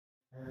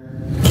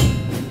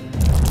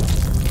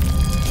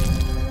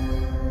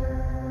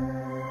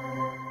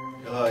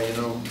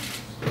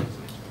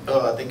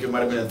it might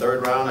have been the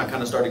third round. I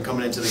kind of started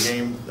coming into the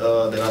game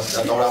that I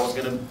thought I was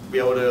going to be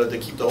able to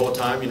keep the whole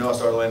time. You know, I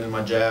started landing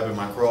my jab and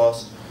my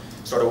cross,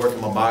 started working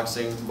my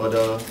boxing. But,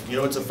 you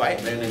know, it's a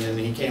fight, man, and then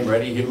he came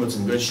ready, hit me with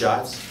some good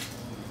shots.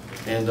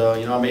 And,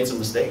 you know, I made some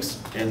mistakes,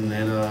 and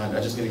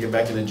I just need to get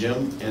back in the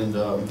gym and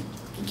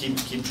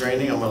keep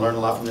training. I'm going to learn a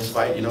lot from this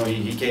fight. You know,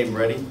 he came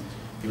ready.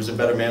 He was a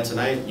better man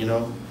tonight, you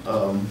know.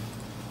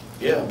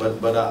 Yeah,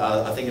 but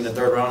I think in the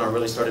third round I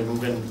really started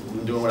moving,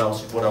 doing what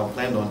I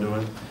planned on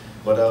doing,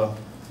 but a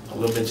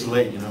little bit too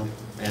late, you know.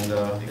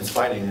 And it's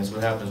fighting. It's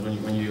what happens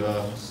when you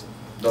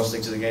don't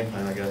stick to the game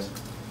plan, I guess.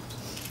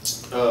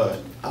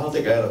 I don't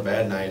think I had a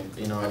bad night.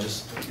 You know,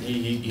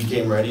 he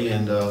came ready,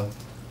 and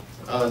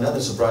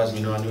nothing surprised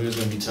me. You know, I knew he was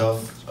going to be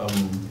tough.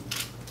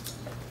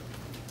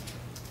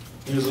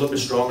 He was a little bit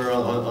stronger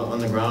on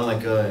the ground,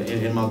 like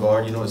in my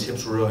guard. You know, his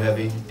hips were real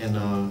heavy,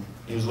 and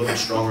he was a little bit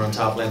stronger on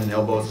top, landing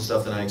elbows and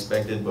stuff than I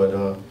expected.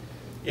 But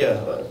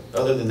yeah,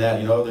 other than that,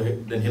 you know, other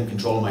than him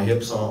controlling my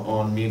hips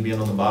on me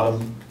being on the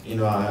bottom, you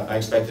know, I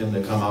expected him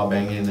to come out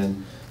banging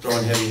and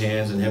throwing heavy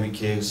hands and heavy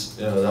kicks.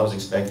 That was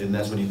expected, and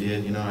that's what he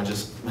did. You know, I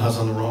was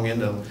on the wrong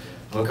end of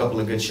a couple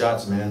of good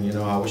shots, man. You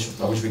know, I wish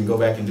we can go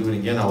back and do it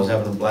again. I was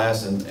having a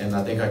blast, and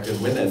I think I could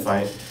win that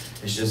fight.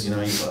 It's just, you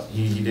know,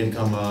 he did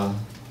come,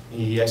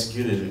 he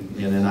executed it,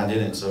 and then I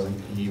didn't, so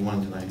he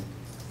won tonight.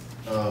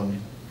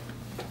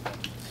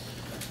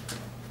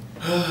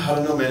 I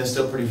don't know, man. It's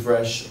still pretty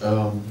fresh.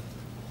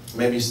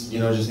 Maybe, you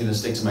know, just need to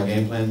stick to my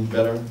game plan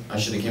better. I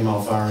should have came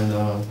out firing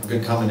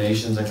good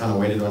combinations. I kind of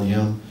waited on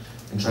him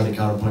and tried to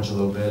counterpunch a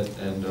little bit,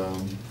 and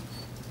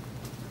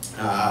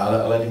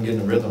I let him get in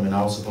the rhythm, and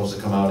I was supposed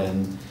to come out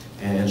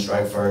and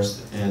strike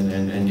first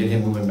and get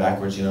him moving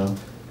backwards, you know.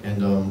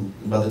 And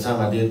by the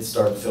time I did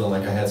start feeling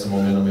like I had some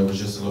momentum, it was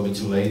just a little bit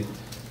too late.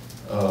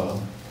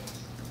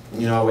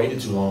 You know, I waited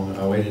too long.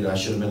 I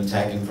should have been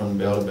attacking from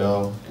bell to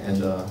bell,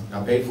 and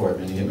I paid for it,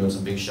 man. He hit me with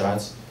some big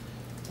shots,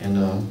 and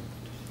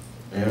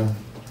yeah.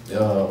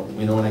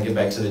 You know, when I get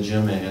back to the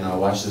gym and I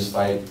watch this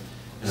fight,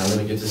 and I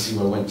really get to see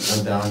what went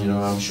down, you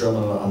know, I'm sure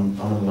I'm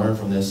gonna learn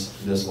from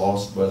this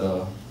loss,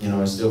 but you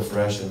know, it's still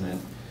fresh,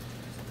 and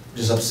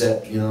just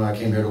upset. You know, I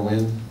came here to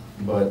win,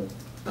 but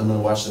I'm gonna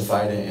watch the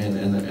fight and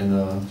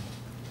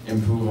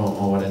improve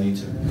on what I need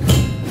to.